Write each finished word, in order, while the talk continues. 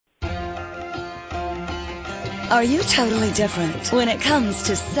Are you totally different when it comes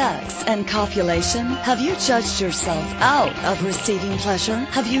to sex and copulation? Have you judged yourself out of receiving pleasure?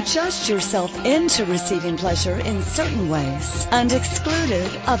 Have you judged yourself into receiving pleasure in certain ways and excluded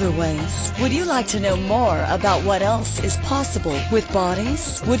other ways? Would you like to know more about what else is possible with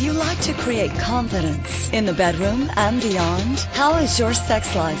bodies? Would you like to create confidence in the bedroom and beyond? How has your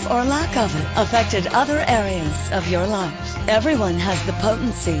sex life or lack of it affected other areas of your life? Everyone has the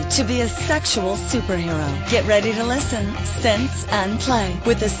potency to be a sexual superhero. Get ready to listen, sense, and play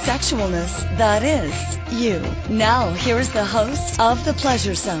with the sexualness that is you. Now, here's the host of The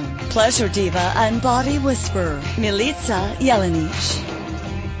Pleasure Zone, pleasure diva and body whisperer, Milica Jelenic.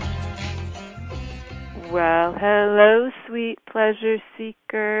 Well, hello, sweet pleasure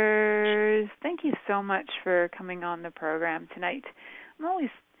seekers. Thank you so much for coming on the program tonight. I'm always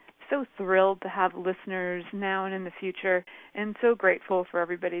so thrilled to have listeners now and in the future, and so grateful for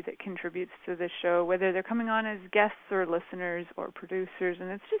everybody that contributes to the show, whether they're coming on as guests or listeners or producers. And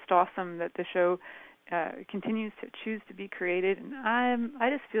it's just awesome that the show continues to choose to be created, and I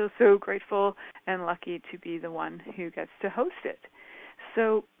just feel so grateful and lucky to be the one who gets to host it.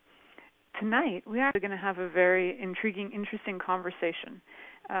 So tonight we are going to have a very intriguing, interesting conversation.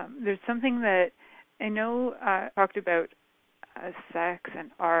 There's something that I know talked about sex and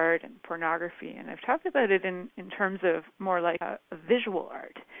art and pornography, and I've talked about it in terms of more like a visual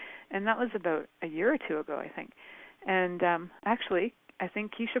art, and that was about a year or two ago, I think. And actually, I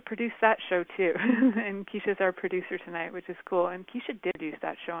think Keisha produced that show too, and Keisha's our producer tonight, which is cool. And Keisha did produce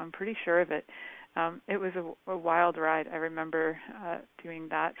that show, I'm pretty sure of it. It was a wild ride. I remember doing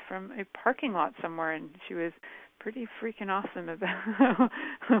that from a parking lot somewhere, and she was pretty freaking awesome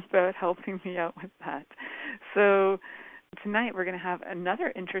about helping me out with that. So tonight we're going to have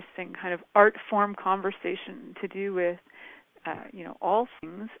another interesting kind of art form conversation to do with, all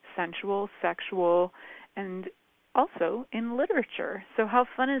things sensual, sexual, and also in literature. So how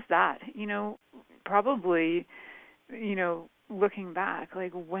fun is that? Probably, looking back,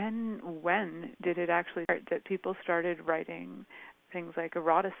 like when did it actually start that people started writing things like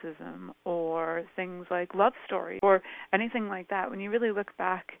eroticism or things like love story or anything like that? When you really look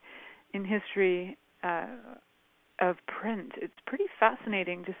back in history of print, it's pretty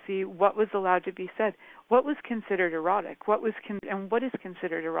fascinating to see what was allowed to be said, what was considered erotic, and what is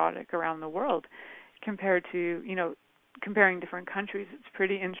considered erotic around the world compared to, comparing different countries. It's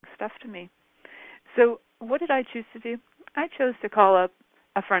pretty interesting stuff to me. So what did I choose to do? I chose to call up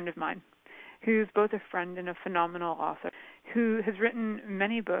a friend of mine who's both a friend and a phenomenal author who has written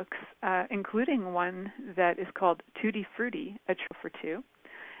many books, including one that is called Tutti, Frutti, A Trio for Two.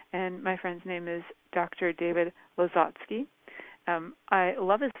 And my friend's name is Dr. David Lasocki. I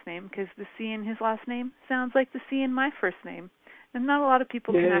love his name because the C in his last name sounds like the C in my first name. And not a lot of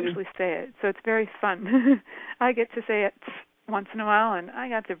people can actually say it, so it's very fun. I get to say it once in a while, and I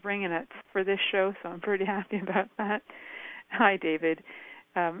got to bring in it for this show, so I'm pretty happy about that. Hi, David.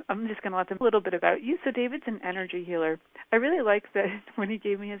 I'm just going to let them a little bit about you. So David's an energy healer. I really like that when he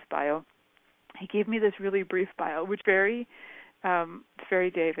gave me his bio, he gave me this really brief bio, which it's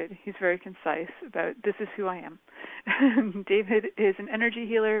very David. He's very concise about this is who I am. David is an energy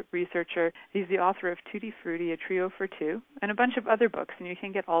healer, researcher. He's the author of Tutti Frutti, A Trio for Two, and a bunch of other books, and you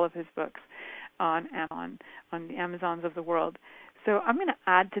can get all of his books on Amazon, on the Amazons of the world. So I'm going to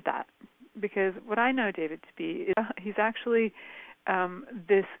add to that because what I know David to be is he's actually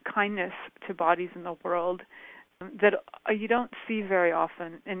this kindness to bodies in the world that you don't see very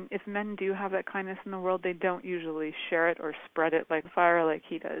often. And if men do have that kindness in the world, they don't usually share it or spread it like fire like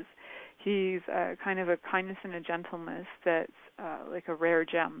he does. He's kind of a kindness and a gentleness that's like a rare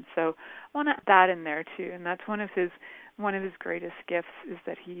gem. So I want to add that in there too. And that's one of his greatest gifts is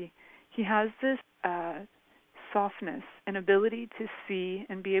that he has this softness and ability to see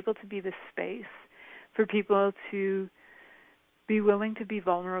and be able to be the space for people to be willing to be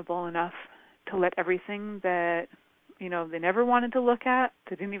vulnerable enough to let everything that, they never wanted to look at,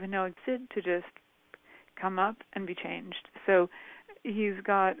 they didn't even know existed, to just come up and be changed. So he's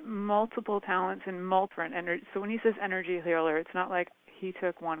got multiple talents and multiple energy. So when he says energy healer, it's not like he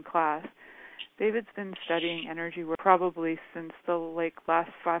took one class. David's been studying energy work probably since the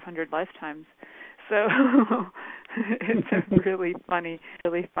last 500 lifetimes. So it's a really funny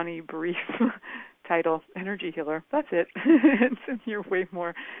brief title, energy healer. That's it. You're way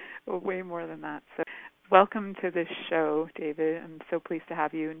more than that. So welcome to this show, David. I'm so pleased to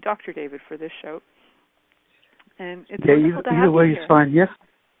have you and Dr. David for this show. And it's wonderful to have you here. Fine. Yes.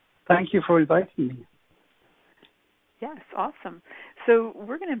 Thank you for inviting me. Yes, awesome. So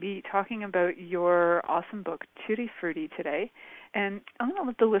we're going to be talking about your awesome book, Tutti Frutti, today. And I'm going to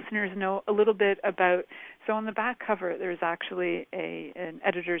let the listeners know a little bit about, so on the back cover there's actually an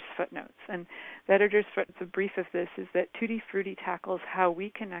editor's footnotes. And the editor's footnotes, a brief of this, is that Tutti, Frutti tackles how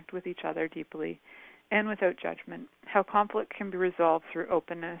we connect with each other deeply and without judgment, how conflict can be resolved through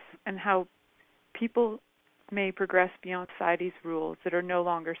openness, and how people may progress beyond society's rules that are no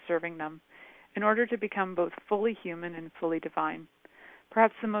longer serving them in order to become both fully human and fully divine.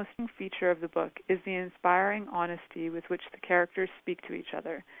 Perhaps the most interesting feature of the book is the inspiring honesty with which the characters speak to each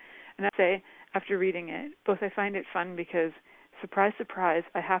other. And I say, after reading it, both I find it fun because, surprise, surprise,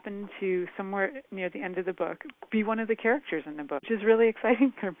 I happen to, somewhere near the end of the book, be one of the characters in the book, which is really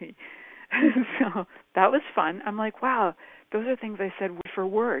exciting for me. So that was fun. I'm like, wow, those are things I said word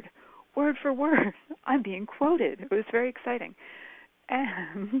for word. I'm being quoted. It was very exciting.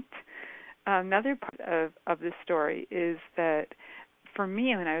 And another part of the story is that for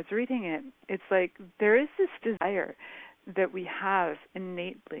me, when I was reading it, it's like there is this desire that we have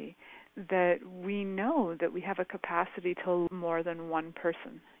innately, that we know that we have a capacity to love more than one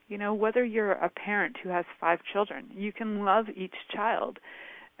person. You know, whether you're a parent who has 5 children, you can love each child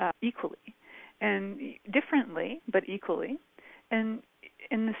equally and differently, but equally. And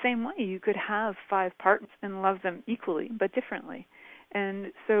in the same way, you could have 5 partners and love them equally, but differently.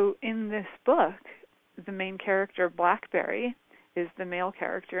 And so in this book, the main character, Blackberry, is the male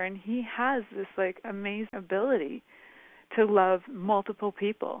character, and he has this like amazing ability to love multiple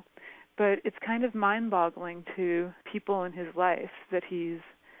people. But it's kind of mind-boggling to people in his life that he's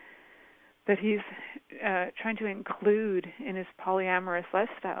trying to include in his polyamorous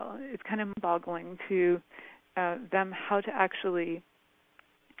lifestyle. It's kind of mind-boggling to them how to actually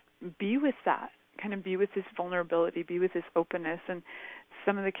be with that, kind of be with this vulnerability, be with this openness. And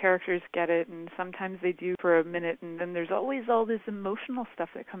some of the characters get it, and sometimes they do for a minute, and then there's always all this emotional stuff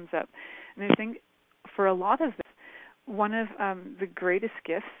that comes up. And I think for a lot of this, one of the greatest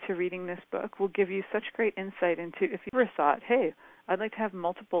gifts to reading this book will give you such great insight into, if you ever thought, hey, I'd like to have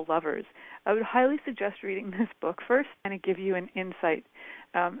multiple lovers, I would highly suggest reading this book first and it give you an insight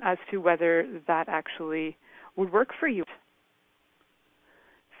as to whether that actually would work for you.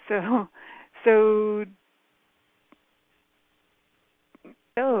 So,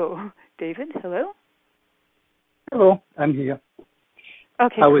 David, hello? Hello, I'm here.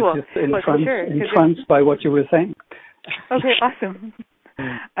 Okay, I was cool. just entranced by what you were saying. Okay, awesome.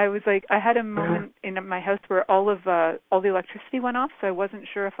 I was like, I had a moment in my house where all the electricity went off, so I wasn't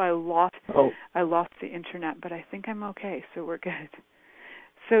sure if I lost the internet, but I think I'm okay, so we're good.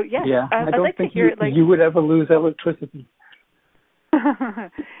 So yes, I don't like think to hear you would ever lose electricity.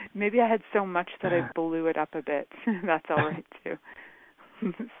 Maybe I had so much that I blew it up a bit. That's all right too.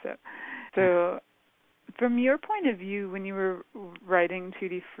 So from your point of view, when you were writing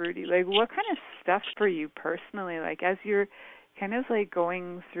Tutti Frutti, like what kind of stuff for you personally, like as you're kind of like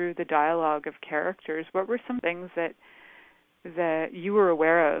going through the dialogue of characters, what were some things that you were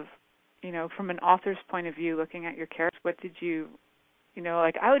aware of, you know, from an author's point of view, looking at your characters? What did you know,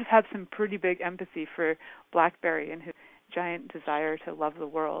 like I would have had some pretty big empathy for Blackberry and his giant desire to love the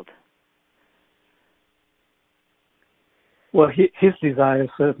world. Well, his desire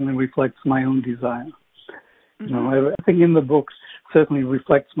certainly reflects my own desire. Mm-hmm. You know, everything in the book certainly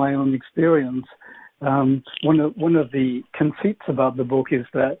reflects my own experience. One of the conceits about the book is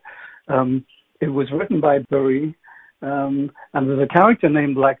that it was written by Blackberry, and there's a character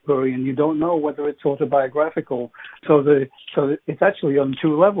named Blackberry, and you don't know whether it's autobiographical. So it's actually on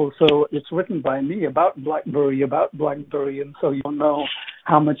 2 levels. So it's written by me about Blackberry, and so you don't know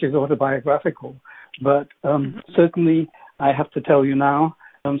how much is autobiographical. But certainly, I have to tell you now,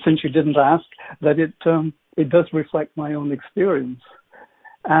 since you didn't ask, that it does reflect my own experience,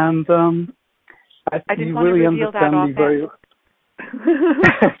 and I didn't want really to reveal understand that me very.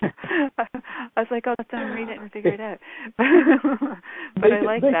 I was like, let them read it and figure it out. But I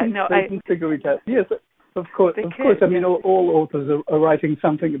like that. They can figure it out. Yes, of course. I mean, all authors are writing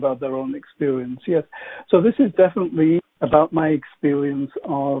something about their own experience. Yes. So this is definitely about my experience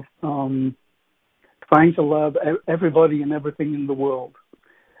of trying to love everybody and everything in the world.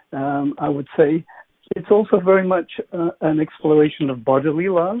 I would say it's also very much an exploration of bodily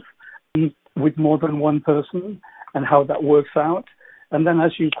love with more than one person and how that works out. And then,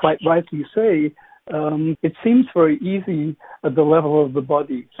 as you quite rightly say, it seems very easy at the level of the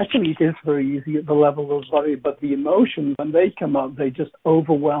body. Actually, it is very easy at the level of the body, but the emotions, when they come up, they just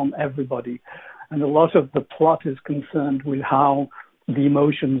overwhelm everybody. And a lot of the plot is concerned with how the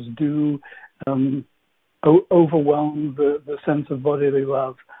emotions do overwhelm the sense of bodily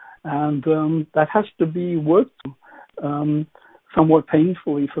love. And that has to be worked somewhat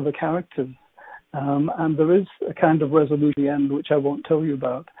painfully for the characters. And there is a kind of resolution at the end, which I won't tell you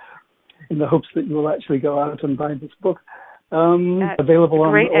about, in the hopes that you will actually go out and buy this book. Available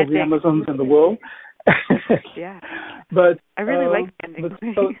on all the Amazons in the world. Yeah. But I really like the ending.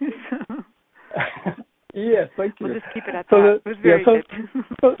 Yes, thank you. We'll just keep it at that. It was very good.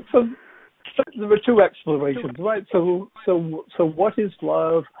 So there were two explorations, right? So what is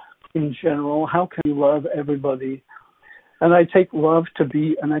love in general? How can you love everybody? And I take love to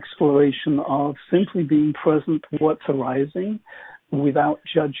be an exploration of simply being present to what's arising without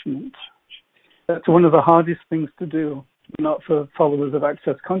judgment. That's one of the hardest things to do, not for followers of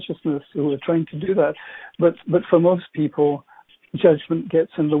Access Consciousness who are trained to do that, but for most people, judgment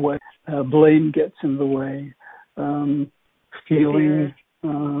gets in the way, blame gets in the way, feeling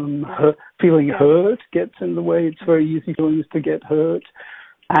hurt gets in the way. It's very easy for us to get hurt.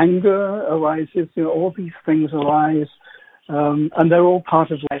 Anger arises. All these things arise. And they're all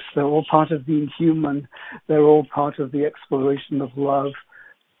part of life. They're all part of being human. They're all part of the exploration of love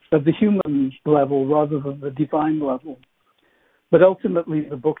at the human level rather than the divine level. But ultimately,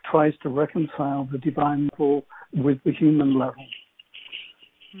 the book tries to reconcile the divine level with the human level.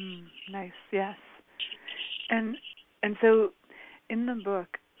 Nice, yes. And so in the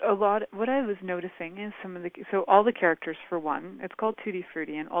book, what I was noticing is so all the characters, for one, it's called Tutti,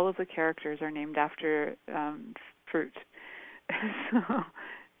 Frutti, and all of the characters are named after fruit. So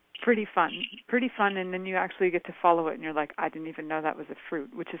pretty fun, and then you actually get to follow it, and you're like, I didn't even know that was a fruit,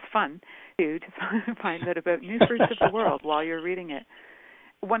 which is fun too, to find out about new fruits of the world while you're reading it.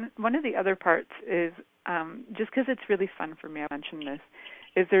 One of the other parts is, just because it's really fun for me, I mentioned this,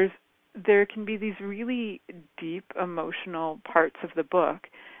 is there can be these really deep emotional parts of the book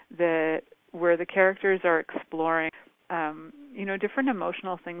where the characters are exploring, different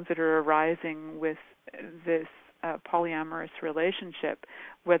emotional things that are arising with this polyamorous relationship,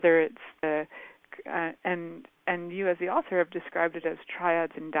 whether it's and you as the author have described it as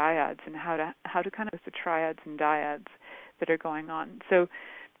triads and dyads, and how to kind of the triads and dyads that are going on. So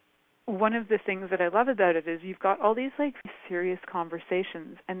one of the things that I love about it is you've got all these like serious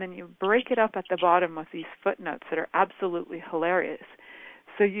conversations, and then you break it up at the bottom with these footnotes that are absolutely hilarious.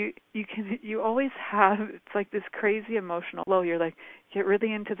 So you always have, it's like this crazy emotional flow. You're like, get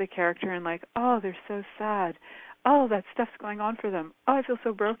really into the character and like, oh, they're so sad. Oh, that stuff's going on for them. Oh, I feel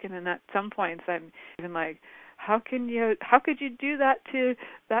so broken. And at some points I'm even like, how could you do that to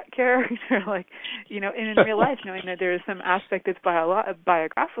that character? Like, in real life, knowing that there is some aspect that's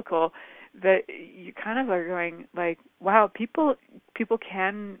biographical, that you kind of are going like, wow, people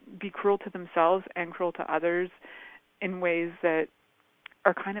can be cruel to themselves and cruel to others in ways that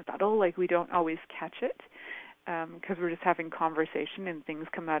are kind of subtle, like we don't always catch it because we're just having conversation and things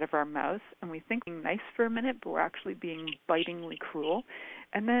come out of our mouths and we think we're nice for a minute, but we're actually being bitingly cruel.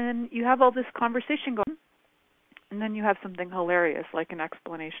 And then you have all this conversation going, and then you have something hilarious, like an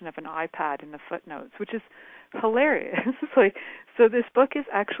explanation of an iPad in the footnotes, which is hilarious. So this book is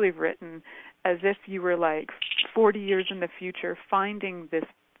actually written as if you were like 40 years in the future, finding this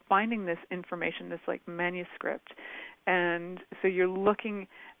information, this like manuscript, and so you're looking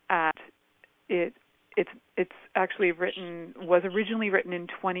at it. It's actually was originally written in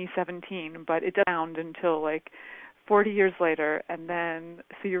 2017, but it doesn't sound until like 40 years later, and then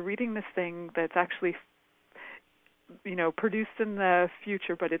so you're reading this thing that's actually produced in the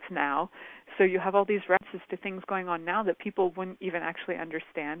future, but it's now. So you have all these references to things going on now that people wouldn't even actually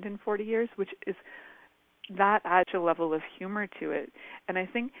understand in 40 years, which is that adds a level of humor to it. And I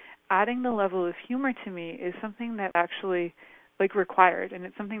think adding the level of humor to me is something that actually like required, and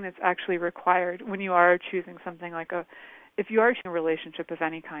it's something that's actually required when you are choosing something like if you are choosing a relationship of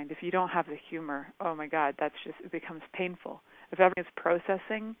any kind, if you don't have the humor, oh my God, it becomes painful. If everything is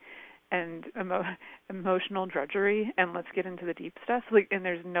processing and emotional drudgery, and let's get into the deep stuff, and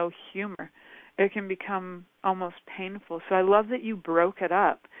there's no humor, it can become almost painful. So I love that you broke it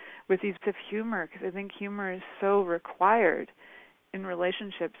up with these bits of humor, because I think humor is so required in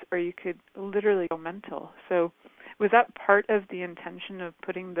relationships, or you could literally go mental. So was that part of the intention of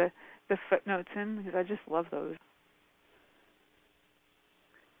putting the footnotes in? Because I just love those.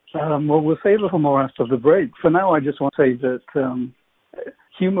 Well, we'll say a little more after the break. For now, I just want to say that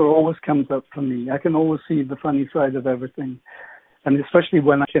humor always comes up for me. I can always see the funny side of everything. And especially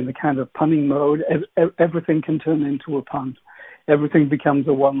when I'm in the kind of punning mode, everything can turn into a pun. Everything becomes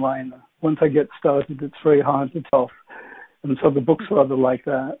a one-liner. Once I get started, it's very hard to stop. And so the book's rather like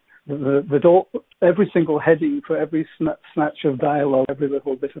that. Every single heading for every snatch of dialogue, every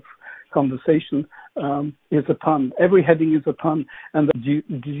little bit of conversation is a pun. Every heading is a pun, and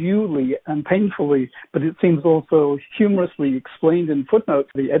duly and painfully, but it seems also humorously explained in footnotes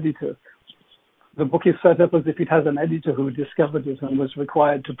to the editor. the book is set up as if it has an editor who discovered it and was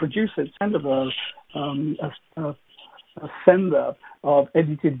required to produce it, kind of a sender of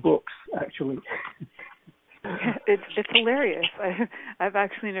edited books, actually. It's hilarious. I've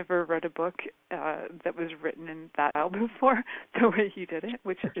actually never read a book that was written in that style before, the way you did it,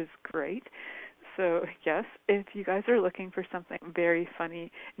 which is great. So, yes, if you guys are looking for something very funny,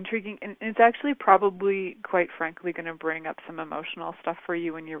 intriguing, and it's actually probably, quite frankly, going to bring up some emotional stuff for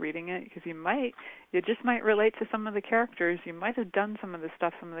you when you're reading it, because you just might relate to some of the characters. You might have done some of the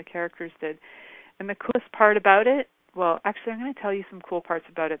stuff some of the characters did. And the coolest part about it, well, actually, I'm going to tell you some cool parts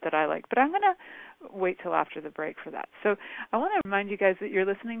about it that I like, but I'm going to wait till after the break for that. So I want to remind you guys that you're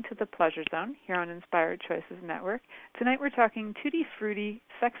listening to The Pleasure Zone here on Inspired Choices Network. Tonight we're talking Tutti, Frutti,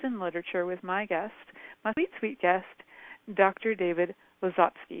 Sex and Literature with my sweet, sweet guest, Dr. David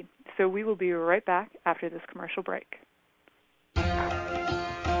Lasocki. So we will be right back after this commercial break.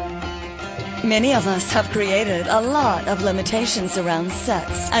 Many of us have created a lot of limitations around sex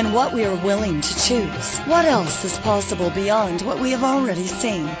and what we are willing to choose. What else is possible beyond what we have already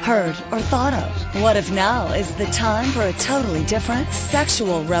seen, heard, or thought of? What if now is the time for a totally different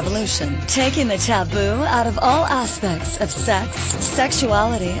sexual revolution, taking the taboo out of all aspects of sex,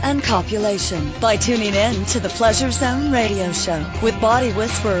 sexuality, and copulation by tuning in to the Pleasure Zone radio show with body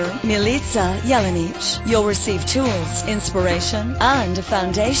whisperer Milica Jelenic. You'll receive tools, inspiration, and a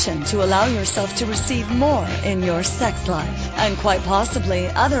foundation to allow yourself to receive more in your sex life and quite possibly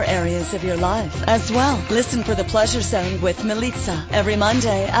other areas of your life as well. Listen for The Pleasure Zone with Milica every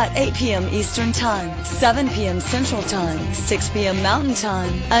Monday at 8 p.m. Eastern Time, 7 p.m. Central Time, 6 p.m. Mountain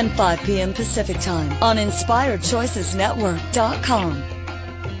Time, and 5 p.m. Pacific Time on InspiredChoicesNetwork.com.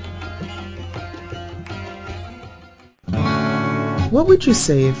 What would you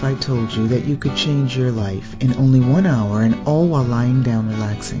say if I told you that you could change your life in only 1 hour and all while lying down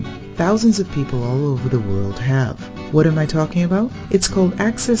relaxing? Thousands of people all over the world have. What am I talking about? It's called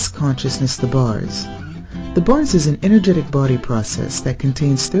Access Consciousness, the bars. The bars is an energetic body process that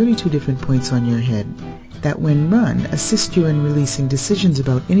contains 32 different points on your head that when run assist you in releasing decisions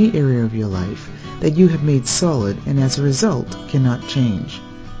about any area of your life that you have made solid and as a result cannot change.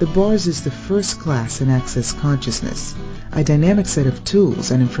 The bars is the first class in Access Consciousness, a dynamic set of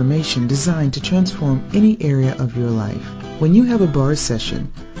tools and information designed to transform any area of your life. When you have a bars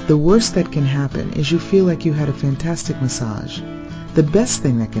session, the worst that can happen is you feel like you had a fantastic massage. The best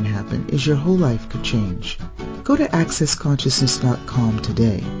thing that can happen is your whole life could change. Go to accessconsciousness.com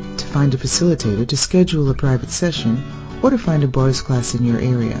today to find a facilitator to schedule a private session or to find a bars class in your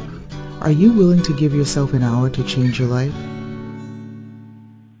area. Are you willing to give yourself an hour to change your life?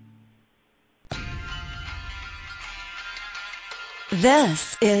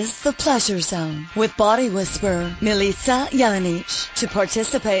 This is The Pleasure Zone with body whisperer Milica Jelenic. To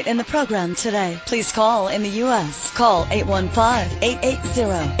participate in the program today, please call in the U.S. Call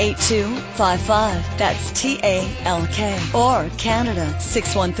 815-880-8255. That's TALK. Or Canada,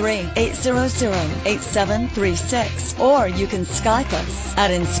 613-800-8736. Or you can Skype us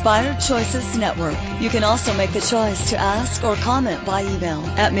at Inspired Choices Network. You can also make the choice to ask or comment by email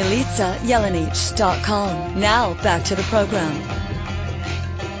at milicajelenic.com. Now back to the program.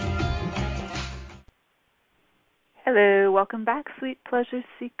 Hello, welcome back, sweet pleasure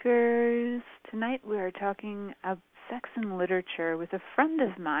seekers. Tonight we are talking about sex and literature with a friend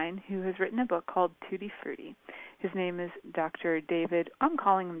of mine who has written a book called Tutti Frutti. His name is Dr. David. I'm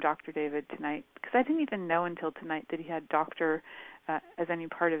calling him Dr. David tonight because I didn't even know until tonight that he had doctor as any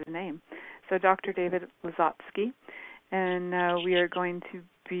part of his name. So Dr. David Lasocki, and we are going to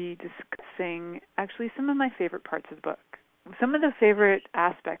be discussing actually some of my favorite parts of the book, some of the favorite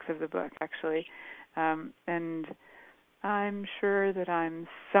aspects of the book actually, and I'm sure that I'm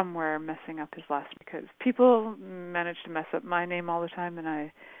somewhere messing up his last because people manage to mess up my name all the time, and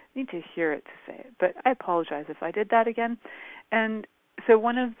I need to hear it to say it. But I apologize if I did that again. And so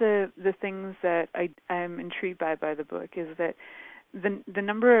one of the things that I'm intrigued by the book is that the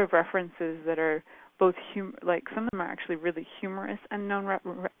number of references that are both like some of them are actually really humorous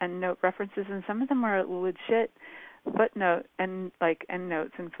endnote references, and some of them are legit footnote and like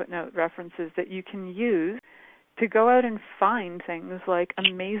endnotes and footnote references that you can use to go out and find things like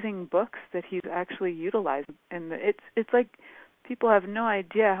amazing books that he's actually utilized. And it's like people have no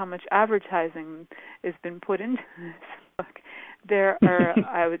idea how much advertising has been put into this book. There are,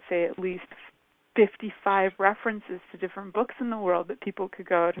 I would say, at least 55 references to different books in the world that people could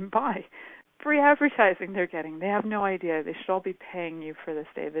go out and buy. Free advertising they're getting. They have no idea. They should all be paying you for this,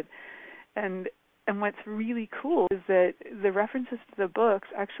 David. And what's really cool is that the references to the books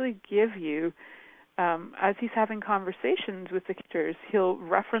actually give you as he's having conversations with the characters, he'll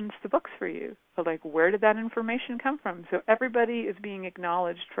reference the books for you. So, like, where did that information come from? So everybody is being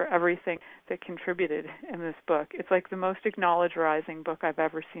acknowledged for everything that contributed in this book. It's like the most acknowledgerizing book I've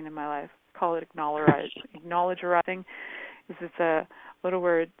ever seen in my life. Call it acknowledgerizing. It's a little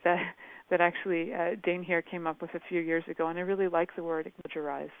word that actually Dane here came up with a few years ago, and I really like the word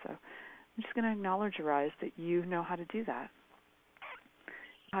acknowledgerize. So I'm just going to acknowledgerize that you know how to do that.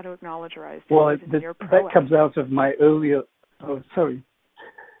 How to acknowledgerize. Well, that comes out of my earlier. Oh, sorry.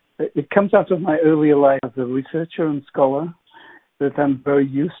 It comes out of my earlier life as a researcher and scholar that I'm very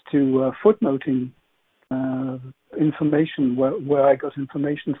used to footnoting information where I got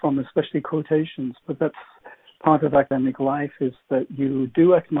information from, especially quotations. But that's part of academic life, is that you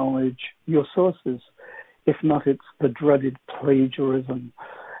do acknowledge your sources. If not, it's the dreaded plagiarism.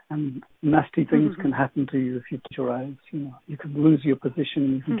 And nasty things can happen to you if you plagiarize. You can lose your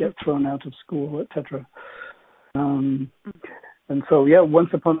position, you can get thrown out of school, etc. And so, once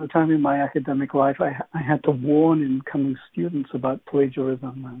upon a time in my academic life, I had to warn incoming students about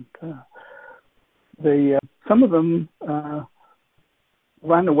plagiarism, and some of them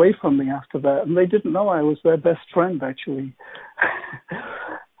ran away from me after that, and they didn't know I was their best friend, actually.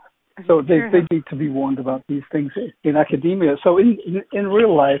 So they need to be warned about these things in academia. So in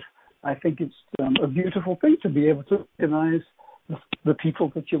real life, I think it's a beautiful thing to be able to recognize the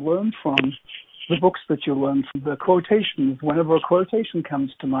people that you learn from, the books that you learn from, the quotations. Whenever a quotation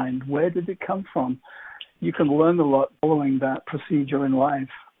comes to mind, where did it come from? You can learn a lot following that procedure in life.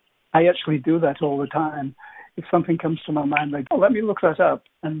 I actually do that all the time. If something comes to my mind, I go, let me look that up.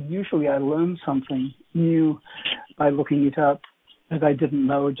 And usually I learn something new by looking it up that I didn't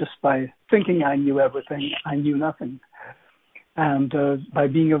know just by thinking I knew everything. I knew nothing. And by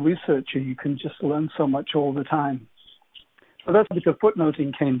being a researcher, you can just learn so much all the time. So that's where the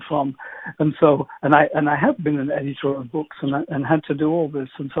footnoting came from. And I have been an editor of books and had to do all this.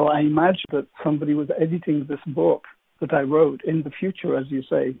 And so I imagine that somebody was editing this book that I wrote in the future, as you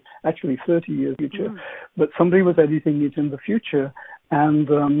say, actually 30 years future, but somebody was editing it in the future, and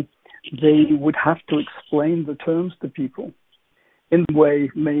they would have to explain the terms to people in a way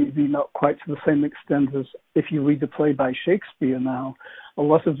maybe not quite to the same extent as if you read a play by Shakespeare now. A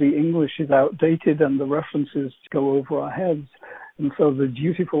lot of the English is outdated and the references go over our heads, and so the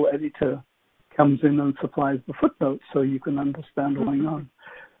dutiful editor comes in and supplies the footnotes so you can understand what's going on.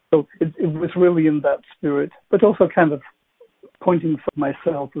 So it was really in that spirit, but also kind of pointing for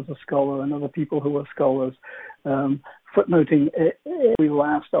myself as a scholar and other people who are scholars, footnoting every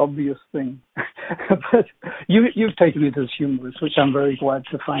last obvious thing. But you've taken it as humorous, which I'm very glad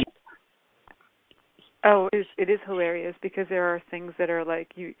to find. Oh, it is hilarious because there are things that are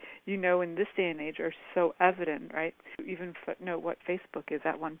like, in this day and age are so evident, right? You even footnote what Facebook is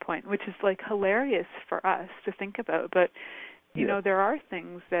at one point, which is like hilarious for us to think about. But there are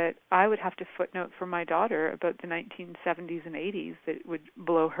things that I would have to footnote for my daughter about the 1970s and 80s that would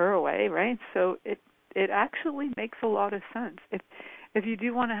blow her away, right? So it actually makes a lot of sense. If you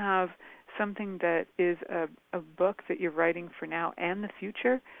do want to have something that is a book that you're writing for now and the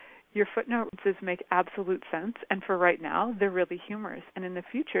future, your footnotes make absolute sense. And for right now, they're really humorous. And in the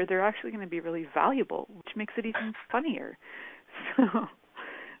future, they're actually going to be really valuable, which makes it even funnier.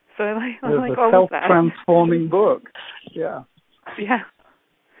 So I like all of that. It's a self-transforming book. Yeah. Yeah.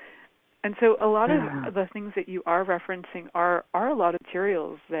 And so a lot of the things that you are referencing are a lot of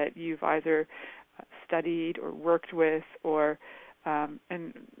materials that you've either studied or worked with, or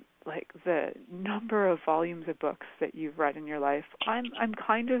and like the number of volumes of books that you've read in your life. I'm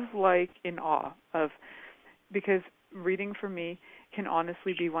kind of like in awe of, because reading for me can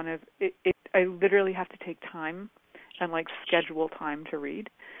honestly be one of it. I literally have to take time and like schedule time to read,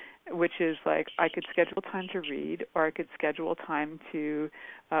 which is like I could schedule time to read, or I could schedule time to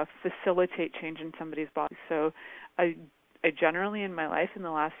facilitate change in somebody's body. So I generally in my life in the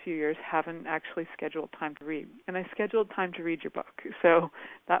last few years haven't actually scheduled time to read. And I scheduled time to read your book. So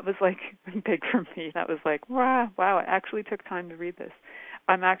that was like big for me. That was like, wow, I actually took time to read this.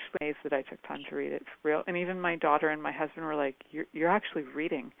 I'm actually amazed that I took time to read it, for real. And even my daughter and my husband were like, you're actually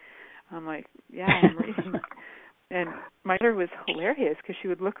reading. I'm like, yeah, I'm reading. And my daughter was hilarious because she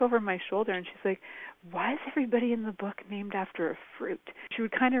would look over my shoulder and she's like, why is everybody in the book named after a fruit? She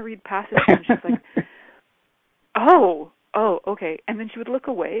would kind of read past it and she's like, oh, okay. And then she would look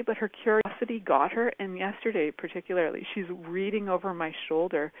away, but her curiosity got her. And yesterday particularly, she's reading over my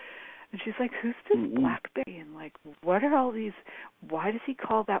shoulder and she's like, who's this blackberry? And like, what are all these, why does he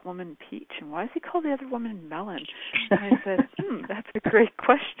call that woman peach? And why does he call the other woman melon? And I said, that's a great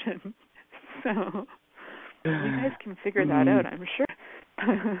question. So you guys can figure that out, I'm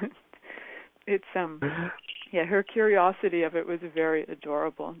sure. It's yeah, her curiosity of it was very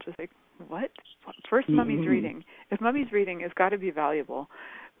adorable. And just like, what? First, Mummy's reading. If Mummy's reading, it's got to be valuable.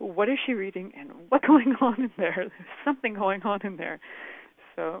 What is she reading, and what's going on in there? There's something going on in there.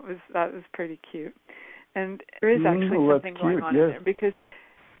 So that was pretty cute. And there is actually something going on in there because,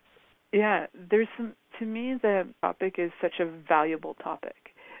 yeah, there's some. To me, the topic is such a valuable topic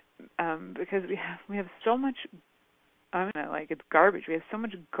because we have so much. I mean, like, it's garbage. We have so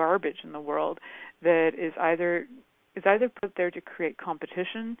much garbage in the world that is either put there to create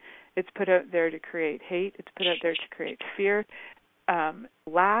competition, it's put out there to create hate, it's put out there to create fear,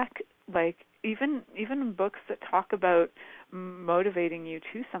 lack. Like even books that talk about motivating you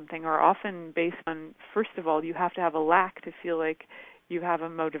to something are often based on, first of all, you have to have a lack to feel like you have a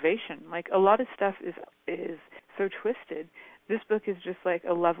motivation. Like, a lot of stuff is so twisted. This book is just like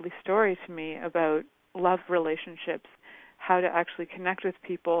a lovely story to me about love relationships, how to actually connect with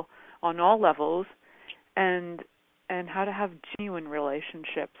people on all levels, and how to have genuine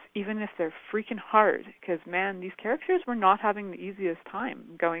relationships, even if they're freaking hard. Because, man, these characters were not having the easiest time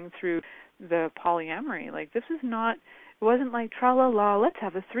going through the polyamory. Like, it wasn't like, tra-la-la, let's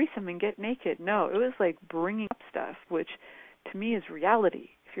have a threesome and get naked. No, it was like bringing up stuff, which to me is reality.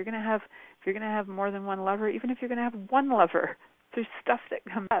 If you're gonna have more than one lover, even if you're gonna have one lover, there's stuff that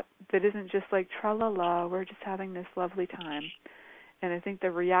comes up that isn't just like, tra-la-la, we're just having this lovely time. And I think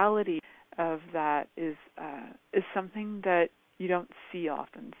the reality of that is something that you don't see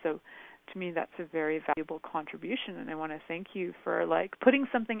often. So to me, that's a very valuable contribution, and I want to thank you for like putting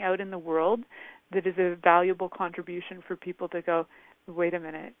something out in the world that is a valuable contribution for people to go, wait a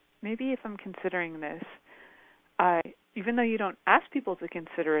minute, maybe if I'm considering this, even though you don't ask people to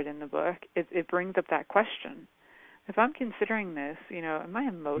consider it in the book, it brings up that question. If I'm considering this, am I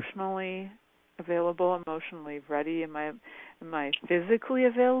emotionally available, emotionally ready? Am I physically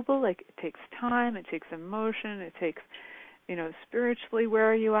available? Like, it takes time, it takes emotion, it takes, spiritually, where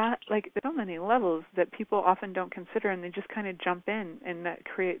are you at? Like, there's so many levels that people often don't consider, and they just kind of jump in, and that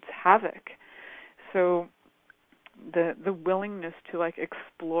creates havoc. So the willingness to like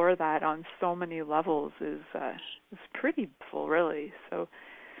explore that on so many levels is pretty beautiful, really. So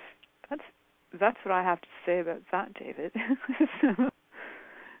that's what I have to say about that, David.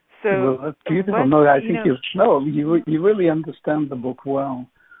 Well, that's beautiful. No, I think you really understand the book well.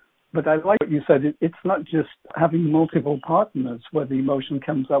 But I like what you said. It's not just having multiple partners where the emotion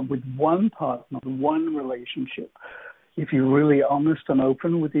comes up with one partner, one relationship. If you're really honest and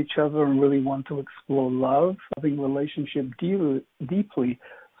open with each other and really want to explore love, having a relationship deeply,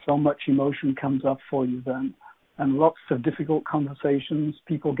 so much emotion comes up for you then. And lots of difficult conversations,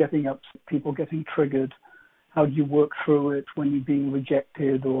 people getting upset, people getting triggered. How do you work through it when you're being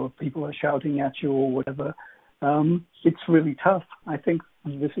rejected or people are shouting at you or whatever? It's really tough. I think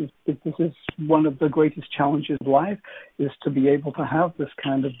this is one of the greatest challenges of life, is to be able to have this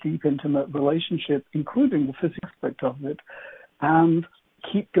kind of deep, intimate relationship, including the physical aspect of it, and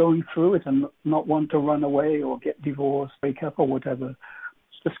keep going through it and not want to run away or get divorced, break up or whatever.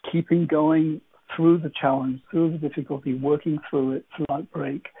 Just keeping going through the challenge, through the difficulty, working through it, through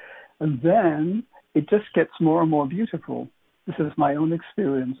heartbreak. And then it just gets more and more beautiful. This is my own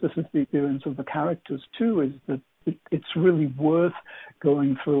experience. This is the experience of the characters too, is that it's really worth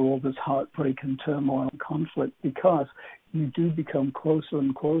going through all this heartbreak and turmoil and conflict, because you do become closer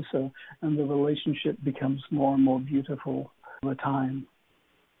and closer, and the relationship becomes more and more beautiful over time.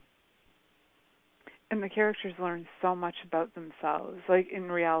 And the characters learn so much about themselves, like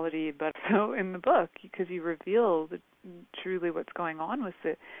in reality, but so in the book, because you reveal truly what's going on with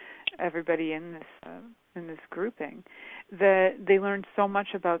everybody in this grouping, that they learn so much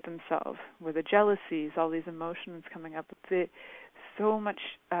about themselves, with the jealousies, all these emotions coming up, so much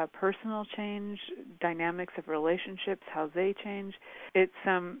personal change, dynamics of relationships, how they change. It's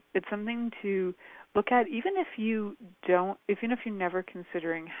something to look at, even if you're never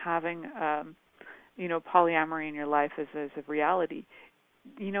considering having polyamory in your life as a reality.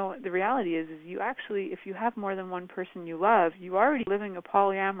 The reality is you actually, if you have more than one person you love, you are already living a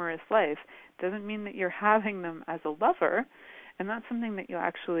polyamorous life. Doesn't mean that you're having them as a lover, and that's something that you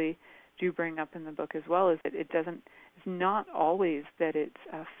actually do bring up in the book as well, is that it's not always that it's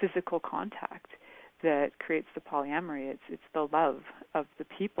physical contact that creates the polyamory. It's the love of the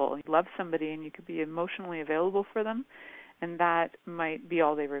people. You love somebody and you could be emotionally available for them, and that might be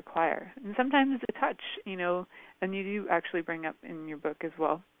all they require. And sometimes it's a touch, and you do actually bring up in your book as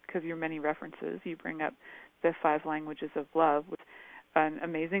well, because of your many references, you bring up the 5 languages of love, which is an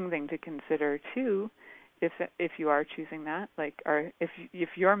amazing thing to consider too, if you are choosing that. Like, or if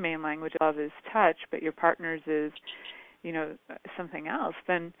your main language of love is touch, but your partner's is, something else,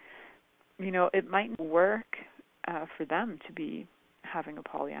 then it might work for them to be having a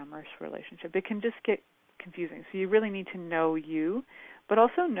polyamorous relationship. It can just get confusing. So you really need to know you, but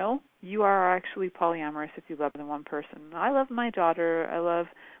also know you are actually polyamorous if you love more than one person. I love my daughter. I love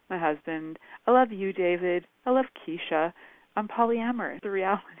my husband. I love you, David. I love Keisha. I'm polyamorous. The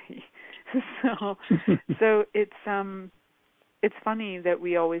reality. So it's funny that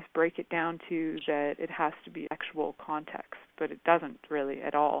we always break it down to that it has to be sexual context, but it doesn't really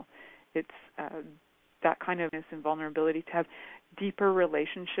at all. It's that kind of and vulnerability to have deeper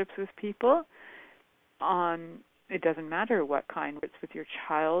relationships with people it doesn't matter what kind, it's with your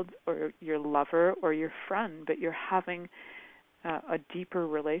child or your lover or your friend, but you're having a deeper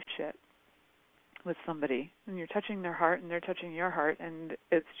relationship with somebody, and you're touching their heart and they're touching your heart, and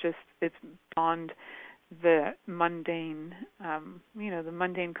it's beyond the mundane, the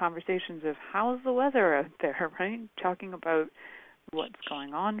mundane conversations of how's the weather out there, right? Talking about what's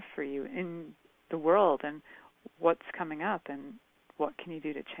going on for you in the world and what's coming up and what can you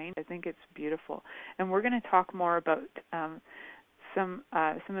do to change. I think it's beautiful. And we're going to talk more about some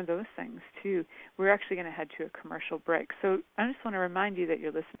of those things too. We're actually going to head to a commercial break. So I just want to remind you that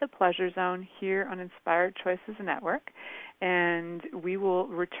you're listening to Pleasure Zone here on Inspired Choices Network, and we will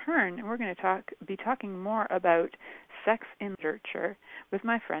return and we're going to be talking more about sex in literature with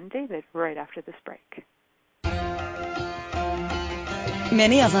my friend David right after this break.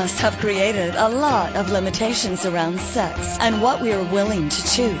 Many of us have created a lot of limitations around sex and what we are willing to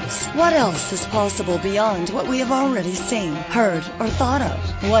choose. What else is possible beyond what we have already seen, heard, or thought of?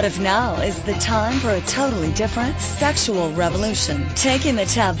 What if now is the time for a totally different sexual revolution, taking the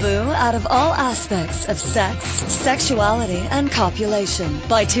taboo out of all aspects of sex, sexuality, and copulation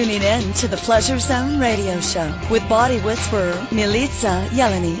by tuning in to the Pleasure Zone radio show with body whisperer Milica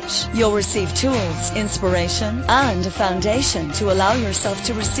Jelenic. You'll receive tools, inspiration, and a foundation to allow yourself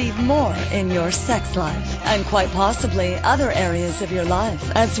to receive more in your sex life and quite possibly other areas of your life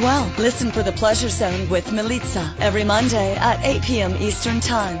as well. Listen for the Pleasure Zone with Milica every Monday at 8 p.m. Eastern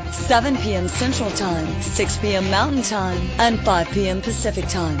Time, 7 p.m. Central Time, 6 p.m. Mountain Time, and 5 p.m. Pacific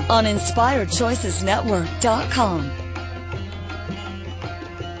Time on InspiredChoicesNetwork.com.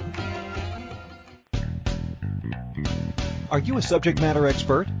 Are you a subject matter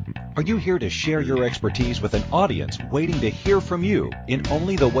expert? Are you here to share your expertise with an audience waiting to hear from you in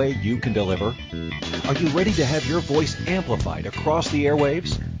only the way you can deliver? Are you ready to have your voice amplified across the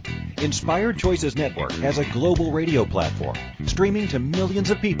airwaves? Inspired Choices Network has a global radio platform streaming to millions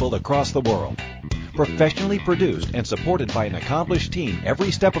of people across the world. Professionally produced and supported by an accomplished team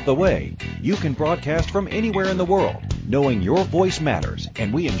every step of the way, you can broadcast from anywhere in the world, knowing your voice matters,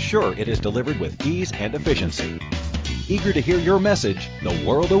 and we ensure it is delivered with ease and efficiency. Eager to hear your message? The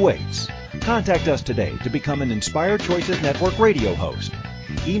world awaits. Contact us today to become an Inspired Choices Network radio host.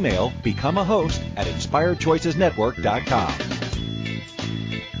 Email becomeahost@inspiredchoicesnetwork.com.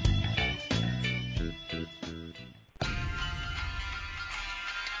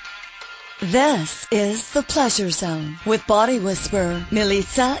 This is the Pleasure Zone with body whisperer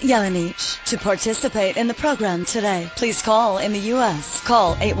Milica Jelenic. To participate in the program today, please call in the U.S.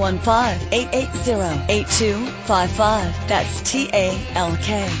 Call 815-880-8255. That's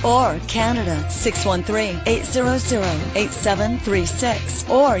TALK. Or Canada 613-800-8736.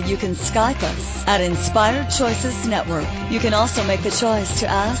 Or you can Skype us at Inspired Choices Network. You can also make the choice to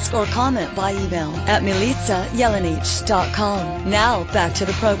ask or comment by email at milicajelenic.com. Now back to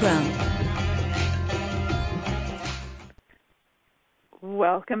the program.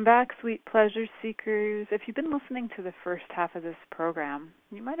 Welcome back, sweet pleasure seekers. If you've been listening to the first half of this program,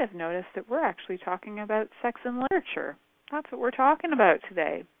 you might have noticed that we're actually talking about sex and literature. That's what we're talking about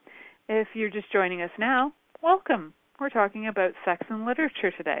today. If you're just joining us now, welcome. We're talking about sex and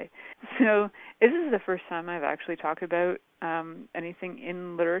literature today. So this is the first time I've actually talked about anything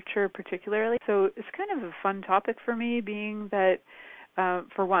in literature particularly. So it's kind of a fun topic for me, being that,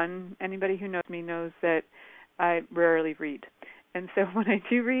 for one, anybody who knows me knows that I rarely read. And so when I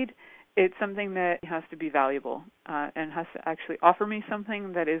do read, it's something that has to be valuable and has to actually offer me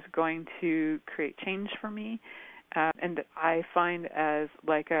something that is going to create change for me, and that I find as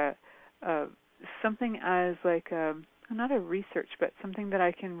like something as like not a research, but something that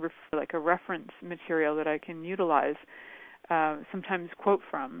I can like a reference material that I can utilize, sometimes quote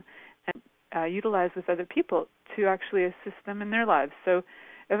from, and utilize with other people to actually assist them in their lives. So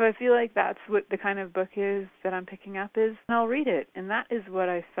if I feel like that's what the kind of book is that I'm picking up is, then I'll read it. And that is what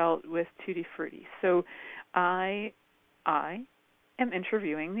I felt with Tutti Frutti. So I am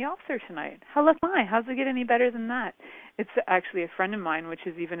interviewing the author tonight. Hello, hi. How's it get any better than that? It's actually a friend of mine, which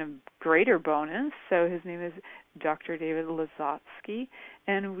is even a greater bonus. So his name is Dr. David Lasocki,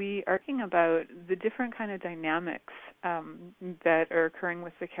 and we are talking about the different kind of dynamics that are occurring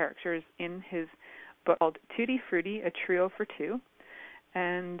with the characters in his book called Tutti, Frutti, A Trio for Two.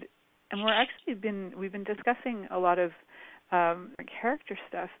 And we've been discussing a lot of character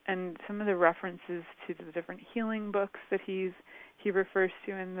stuff and some of the references to the different healing books that he refers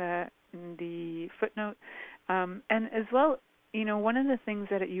to in the footnote, and as well, one of the things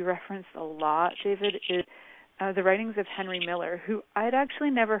that you referenced a lot, David, is the writings of Henry Miller, who I'd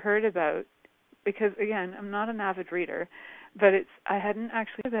actually never heard about because, again, I'm not an avid reader, but I hadn't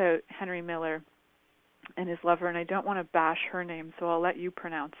actually heard about Henry Miller and his lover, and I don't want to bash her name, so I'll let you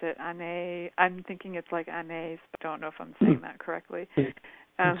pronounce it. Anne. I'm thinking it's like Anais, but I don't know if I'm saying that correctly. It's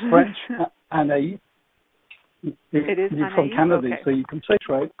French, Anaïs. It is You're Anaïs? from Canada, okay. So you can say it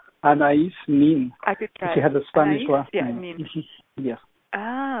right. Anaïs Nin. I could try. She had a Spanish Anaïs? last Yeah, name. Nin. Yes.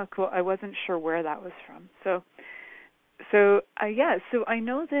 Ah, cool. I wasn't sure where that was from. So I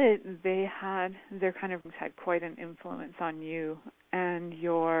know that their kind of had quite an influence on you and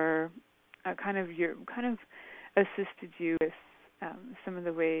your kind of assisted you with some of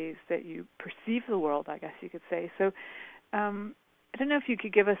the ways that you perceive the world, I guess you could say. So I don't know if you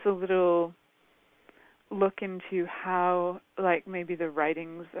could give us a little look into how, like, maybe the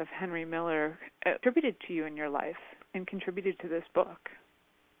writings of Henry Miller contributed to you in your life and contributed to this book.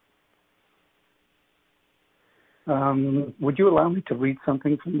 Would you allow me to read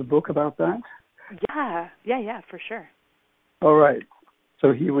something from the book about that? Yeah, for sure. All right.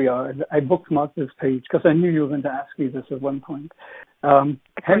 So here we are. I bookmarked this page because I knew you were going to ask me this at one point.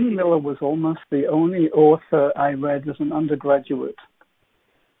 Henry Miller was almost the only author I read as an undergraduate.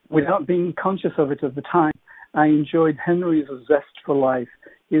 Without being conscious of it at the time, I enjoyed Henry's zest for life,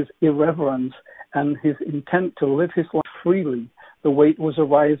 his irreverence, and his intent to live his life freely the way it was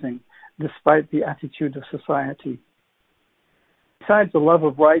arising, despite the attitude of society. Besides the love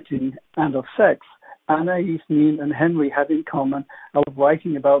of writing and of sex, Anais Nin and Henry had in common a love of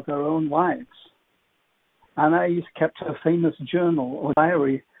writing about their own lives. Anais kept her famous journal or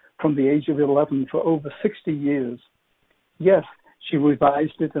diary from the age of 11 for over 60 years. Yes, she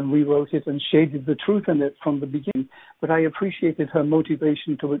revised it and rewrote it and shaded the truth in it from the beginning, but I appreciated her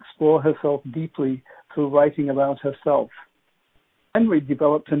motivation to explore herself deeply through writing about herself. Henry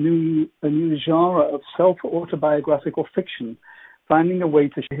developed a new genre of self-autobiographical fiction, finding a way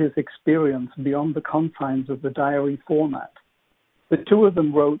to share his experience beyond the confines of the diary format. The two of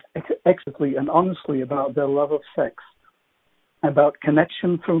them wrote expertly and honestly about their love of sex, about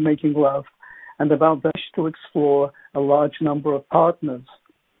connection through making love, and about the wish to explore a large number of partners.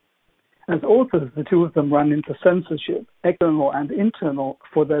 As authors, the two of them ran into censorship, external and internal,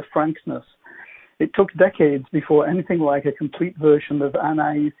 for their frankness. It took decades before anything like a complete version of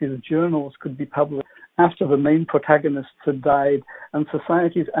Anaïs's journals could be published after the main protagonists had died and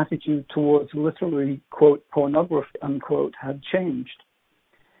society's attitude towards literary, quote, pornography, unquote, had changed.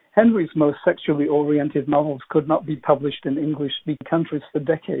 Henry's most sexually oriented novels could not be published in English-speaking countries for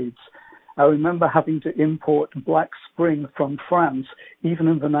decades. I remember having to import Black Spring from France, even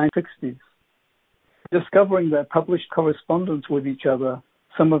in the 1960s. Discovering their published correspondence with each other,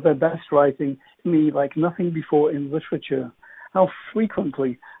 some of their best writing, to me like nothing before in literature. How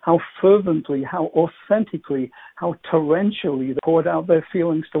frequently, how fervently, how authentically, how torrentially they poured out their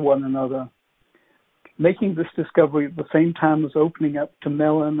feelings to one another. Making this discovery at the same time as opening up to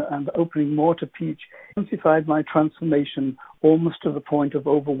melon and opening more to peach intensified my transformation almost to the point of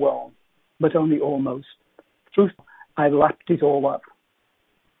overwhelm, but only almost. Truth, I lapped it all up.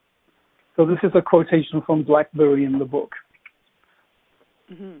 So this is a quotation from Blackberry in the book.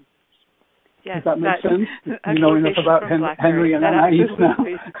 Mm-hmm. Yes, does that make sense? You know enough about Henry and Anais now?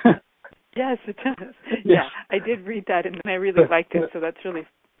 Yes, it does. Yes. Yeah, I did read that, and I really liked it, so that's really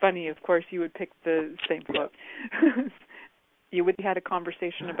funny. Of course, you would pick the same quote. You would have had a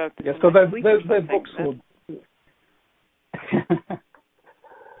conversation about this. Yes, so their books were...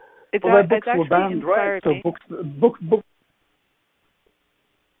 their books were banned, right? So books...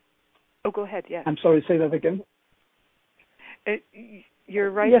 Oh, go ahead, yeah. I'm sorry, say that again.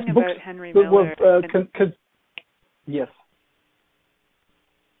 You're writing about Henry Miller. Yes.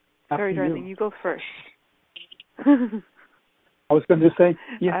 Sorry, darling, you go first. I was going to say,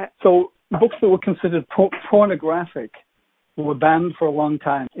 so books that were considered pornographic were banned for a long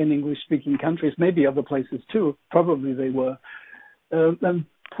time in English-speaking countries, maybe other places too. Probably they were. And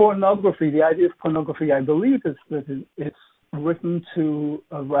pornography, the idea of pornography, I believe, is that it's written to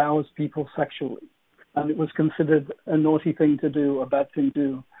arouse people sexually. and it was considered a naughty thing to do, a bad thing to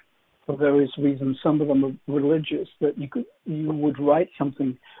do, for various reasons. Some of them are religious, that you would write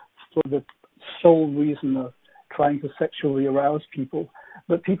something for the sole reason of trying to sexually arouse people.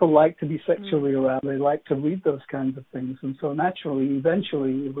 But people like to be sexually aroused. They like to read those kinds of things, and so naturally,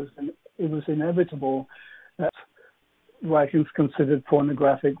 eventually, it was inevitable that writings considered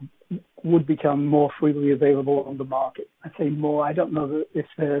pornographic would become more freely available on the market. I say more. I don't know if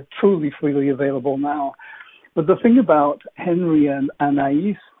they're truly freely available now. But the thing about Henry and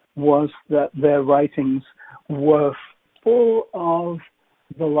Anais was that their writings were full of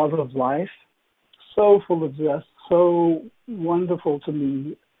the love of life, so full of zest, so wonderful to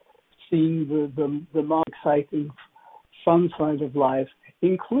me, seeing the more exciting, fun side of life,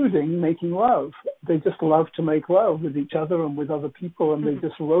 including making love. They just love to make love with each other and with other people, and they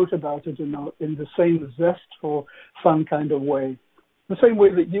just wrote about it in the same zestful, fun kind of way. The same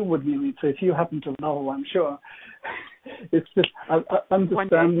way that you would, Lisa, if you happen to know, I'm sure. It's just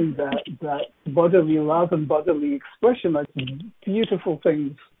understanding that bodily love and bodily expression are beautiful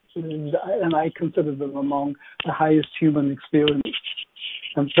things, and I consider them among the highest human experiences.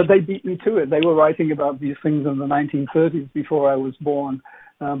 But they beat me to it. They were writing about these things in the 1930s before I was born,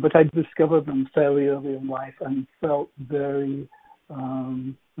 but I discovered them fairly early in life and felt very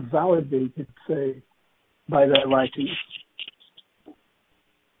validated, say, by their writings.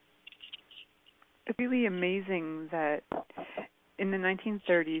 It's really amazing that in the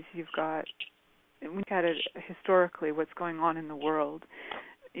 1930s we look at it historically, what's going on in the world.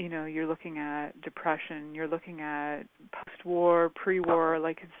 You know, you're looking at depression, you're looking at post-war, pre-war,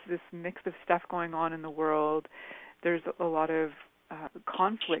 like it's this mix of stuff going on in the world. There's a lot of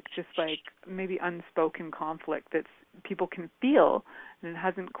conflict, just like maybe unspoken conflict that people can feel, and it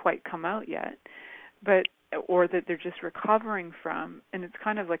hasn't quite come out yet, or that they're just recovering from, and it's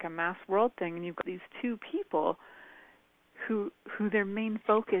kind of like a mass world thing, and you've got these two people who their main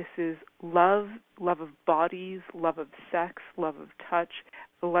focus is love of bodies, love of sex, love of touch.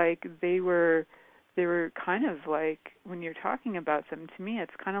 Like they were kind of like, when you're talking about them, to me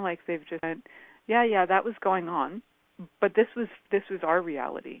it's kind of like they've just said, yeah, that was going on, but this was our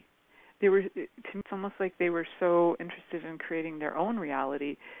reality. To me, it's almost like they were so interested in creating their own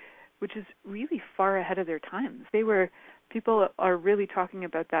reality, which is really far ahead of their times. People are really talking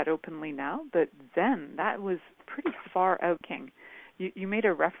about that openly now, but then that was pretty far out. King, you made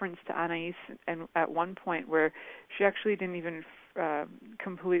a reference to Anais, and at one point where she actually didn't even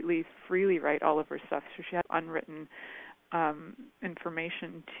completely freely write all of her stuff, so she had unwritten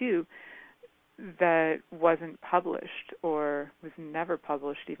information too that wasn't published or was never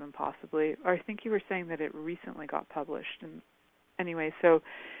published, even possibly. Or I think you were saying that it recently got published. And anyway, so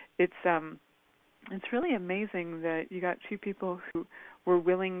it's really amazing that you got two people who were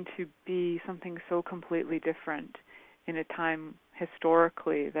willing to be something so completely different in a time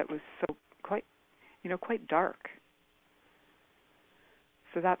historically that was so quite dark.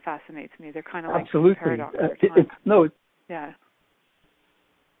 So that fascinates me. They're kind of like paradox. Yeah.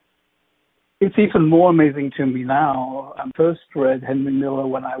 It's even more amazing to me now. I first read Henry Miller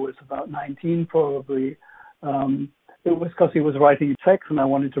when I was about 19, probably. It was because he was writing sex, and I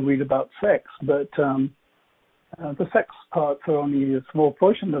wanted to read about sex. But the sex parts are only a small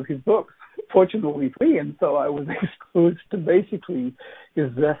portion of his books, fortunately free, and so I was exposed to basically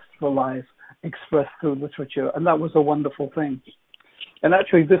his zest for life expressed through literature, and that was a wonderful thing. And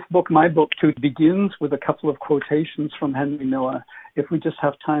actually, my book too, begins with a couple of quotations from Henry Miller. If we just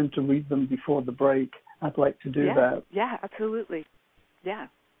have time to read them before the break, I'd like to do that. Yeah, absolutely. Yeah.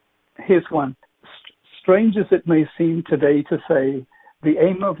 Here's one. Strange as it may seem today to say, the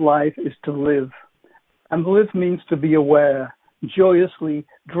aim of life is to live. And live means to be aware, joyously,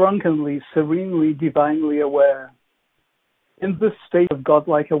 drunkenly, serenely, divinely aware. In this state of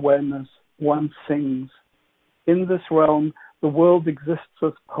godlike awareness, one sings. In this realm, the world exists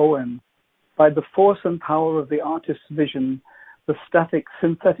as poem. By the force and power of the artist's vision, the static,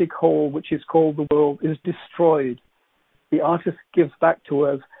 synthetic whole which is called the world is destroyed. The artist gives back to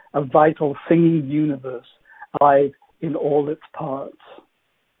us a vital, singing universe, alive in all its parts.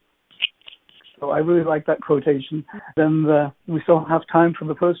 So I really like that quotation. Then we still have time for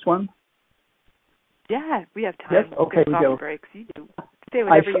the first one? Yeah, we have time. Yes? Okay, we go. Breaks. You do. Say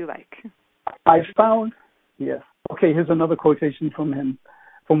whatever you like. Yes. Okay, here's another quotation from him,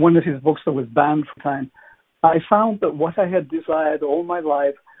 from one of his books that was banned for time. I found that what I had desired all my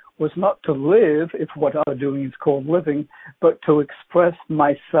life was not to live, if what I'm doing is called living, but to express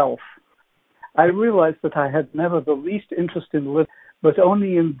myself. I realized that I had never the least interest in living, but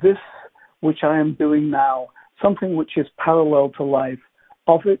only in this which I am doing now, something which is parallel to life.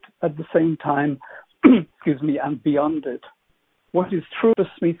 Of it, at the same time, excuse me, and beyond it. What is true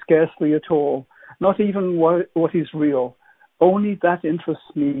interests me scarcely at all, not even what is real. Only that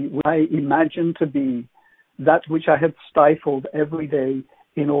interests me what I imagine to be, that which I had stifled every day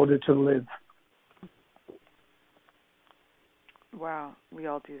in order to live. Wow, we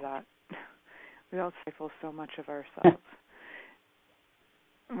all do that. We all stifle so much of ourselves.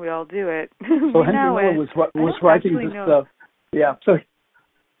 We all do it. So Henry Miller was writing this stuff. Yeah. So.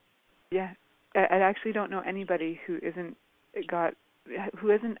 Yeah, I actually don't know anybody who isn't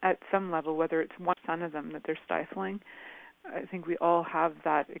at some level, whether it's one son of them that they're stifling. I think we all have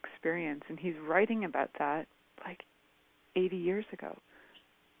that experience, and he's writing about that like 80 years ago,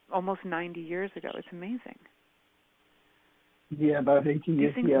 almost 90 years ago. It's amazing. Yeah, about 80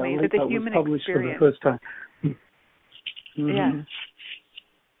 years ago. Yeah, the human was published experience. for the first time. Mm-hmm. Yeah.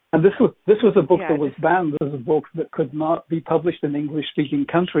 And this was a book that was banned. This was a book that could not be published in English-speaking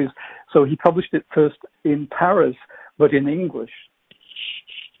countries. So he published it first in Paris, but in English.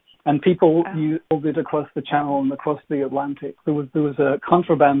 And people sold it across the Channel and across the Atlantic. There was a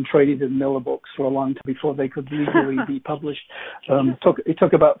contraband trade in Miller books for a long time before they could legally be published. It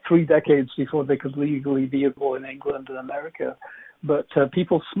took about 3 decades before they could legally be available in England and America. But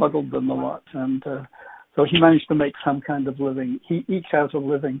people smuggled them a lot, and so he managed to make some kind of living. He eked out a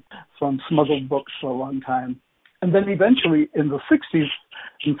living from smuggled books for a long time. And then eventually in the 60s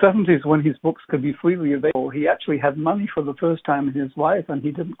and 70s, when his books could be freely available, he actually had money for the first time in his life, and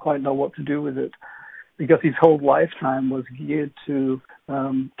he didn't quite know what to do with it because his whole lifetime was geared to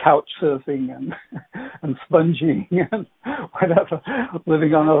couch surfing and sponging and whatever,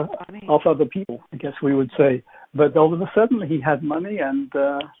 living off other people, I guess we would say. But all of a sudden he had money and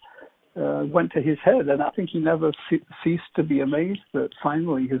went to his head, and I think he never ceased to be amazed that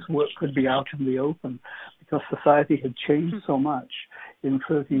finally his work could be out in the open because society had changed so much in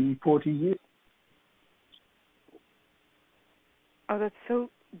 30, 40 years. Oh, that's so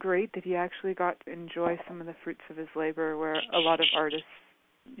great that he actually got to enjoy some of the fruits of his labor where a lot of artists,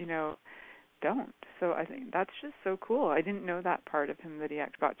 don't. So I think that's just so cool. I didn't know that part of him, that he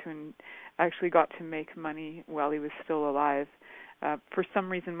actually got to make money while he was still alive. For some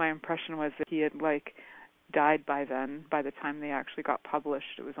reason, my impression was that he had died by then. By the time they actually got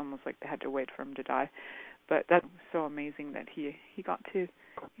published, it was almost like they had to wait for him to die. But that's so amazing that he got to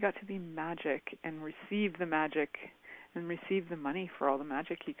be magic and receive the magic and receive the money for all the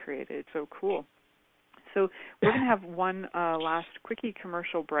magic he created. It's so cool. So we're going to have one last quickie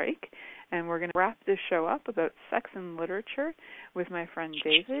commercial break, and we're going to wrap this show up about sex and literature with my friend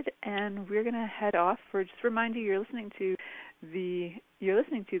David, and we're going to head off. For just remind you, you're listening to the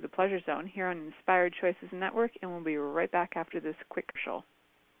Pleasure Zone here on Inspired Choices Network, and we'll be right back after this quick commercial.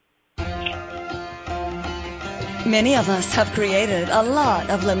 Many of us have created a lot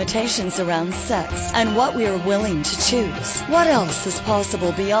of limitations around sex and what we are willing to choose. What else is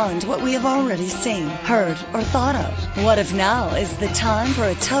possible beyond what we have already seen, heard, or thought of? What if now is the time for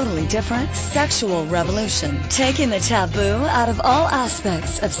a totally different sexual revolution, taking the taboo out of all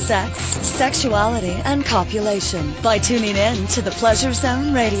aspects of sex, sexuality, and copulation by tuning in to the Pleasure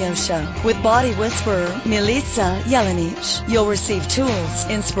Zone radio show with body whisperer Milica Jelenic. You'll receive tools,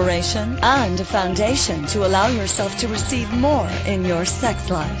 inspiration, and a foundation to allow yourself to receive more in your sex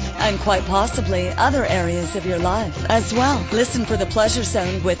life and quite possibly other areas of your life as well. Listen for the Pleasure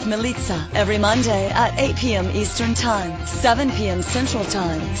Zone with Milica every Monday at 8 p.m. Eastern Time, 7 p.m. Central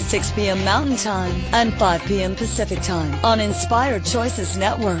Time, 6 p.m. Mountain Time, and 5 p.m. Pacific Time on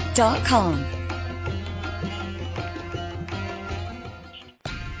InspiredChoicesNetwork.com.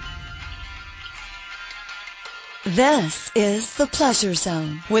 This is the Pleasure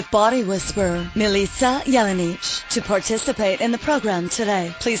Zone with body whisperer Milica Jelenic. To participate in the program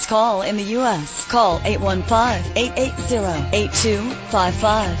today, please call in the U.S. Call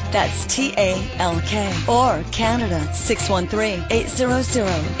 815-880-8255. That's TALK. Or Canada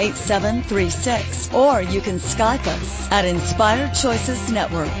 613-800-8736. Or you can Skype us at Inspired Choices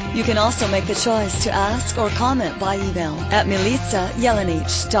Network. You can also make the choice to ask or comment by email at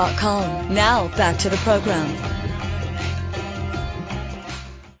milicajelenic.com. Now back to the program.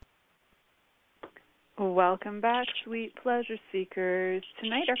 Welcome back, sweet pleasure seekers.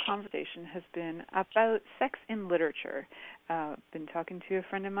 Tonight our conversation has been about sex in literature. Been talking to a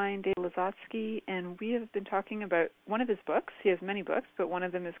friend of mine, Dave Lasocki, and we have been talking about one of his books. He has many books, but one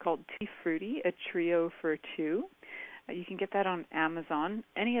of them is called Frutti, a Trio for Two. You can get that on Amazon,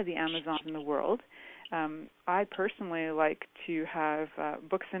 any of the Amazons in the world. I personally like to have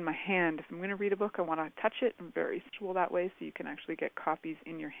books in my hand. If I'm going to read a book, I want to touch it. I'm very visual that way, so you can actually get copies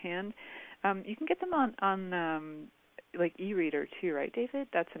in your hand. You can get them on like e-reader too, right, David?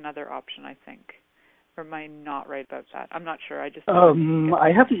 That's another option, I think. Or am I not right about that? I'm not sure. I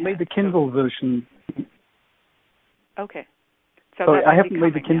haven't made the Kindle version. Okay. So sorry, I haven't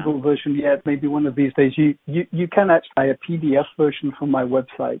made the Kindle version yet. Maybe one of these days. You can actually buy a PDF version from my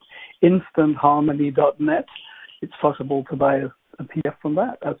website, instantharmony.net. It's possible to buy a PDF from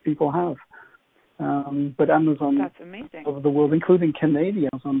that, as people have. But Amazon, that's amazing, over the world, including Canadian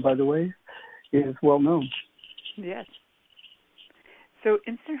Amazon, by the way, is well known. Yes. So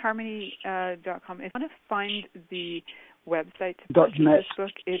instantharmony.com. If you want to find the website to purchase this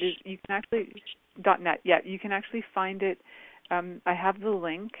book, you can actually find it. I have the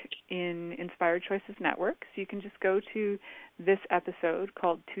link in Inspired Choices Network, so you can just go to this episode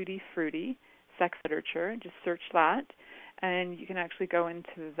called Tutti, Frutti, Sex Literature, just search that, and you can actually go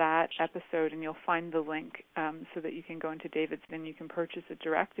into that episode and you'll find the link so that you can go into David's, and you can purchase it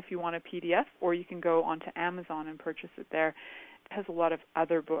direct if you want a PDF, or you can go onto Amazon and purchase it there. It has a lot of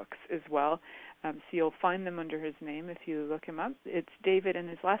other books as well, so you'll find them under his name if you look him up. It's David, and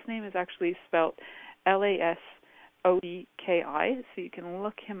his last name is actually spelled Lasoki, so you can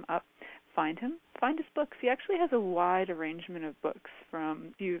look him up, find him, find his books. He actually has a wide arrangement of books.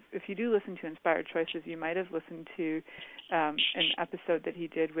 If you do listen to Inspired Choices, you might have listened to an episode that he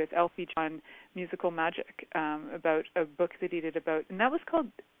did with Elfie John, Musical Magic, about a book that he did about, and that was called,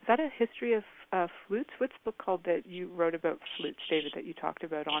 is that a history of flutes? What's the book called that you wrote about flutes, David, that you talked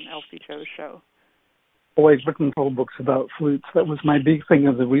about on Elfie Joe's show? Always written whole books about flutes. That was my big thing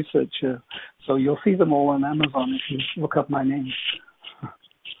as a researcher. So you'll see them all on Amazon if you look up my name.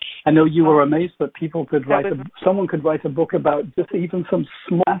 I know you were amazed that people could someone could write a book about just even some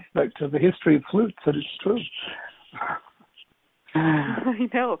small aspect of the history of flutes, and it's true. I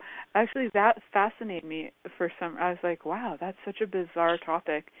know. Actually, that fascinated me I was like, wow, that's such a bizarre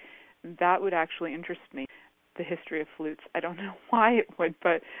topic. That would actually interest me, the history of flutes. I don't know why it would,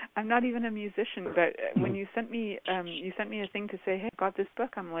 but I'm not even a musician. But when you sent me a thing to say, hey, I got this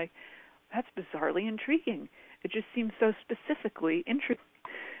book, I'm like, that's bizarrely intriguing. It just seems so specifically interesting.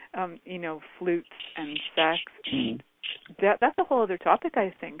 Flutes and sex. And that's a whole other topic, I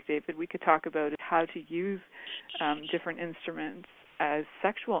think, David. We could talk about how to use different instruments as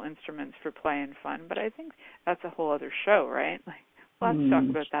sexual instruments for play and fun. But I think that's a whole other show, right? Like, we'll have to talk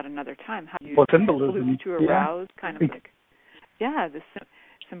about that another time. How you use flutes to arouse, kind of like,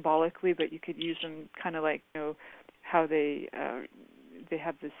 symbolically, but you could use them kind of like, how they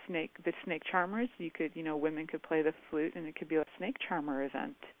have the snake charmers. You could, women could play the flute, and it could be a snake charmer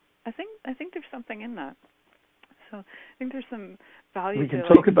event. I think there's something in that. So I think there's some value. We can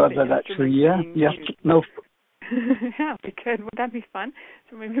talk about that actually. Yeah. No. Yeah, we could. Would that be fun?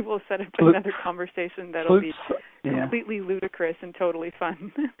 So maybe we'll set up another conversation that'll be completely ludicrous and totally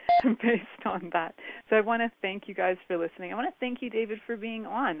fun based on that. So I want to thank you guys for listening. I want to thank you, David, for being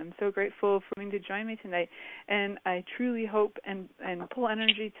on. I'm so grateful for coming to join me tonight. And I truly hope and pull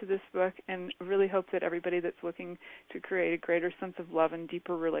energy to this book, and really hope that everybody that's looking to create a greater sense of love and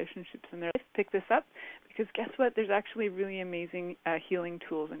deeper relationships in their life pick this up. Because guess what? There's actually really amazing healing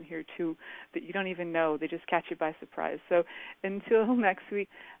tools in here, too, that you don't even know. They just catch you by surprise. So until next week,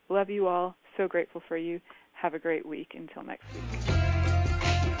 love you all. So grateful for you. Have a great week. Until next week.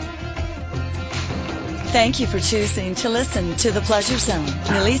 Thank you for choosing to listen to The Pleasure Zone.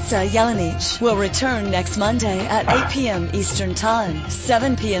 Milica Jelenic will return next Monday at 8 p.m. Eastern Time,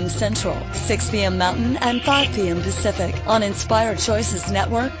 7 p.m. Central, 6 p.m. Mountain, and 5 p.m. Pacific on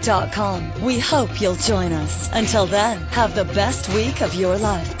InspiredChoicesNetwork.com. We hope you'll join us. Until then, have the best week of your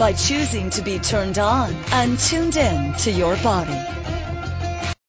life by choosing to be turned on and tuned in to your body.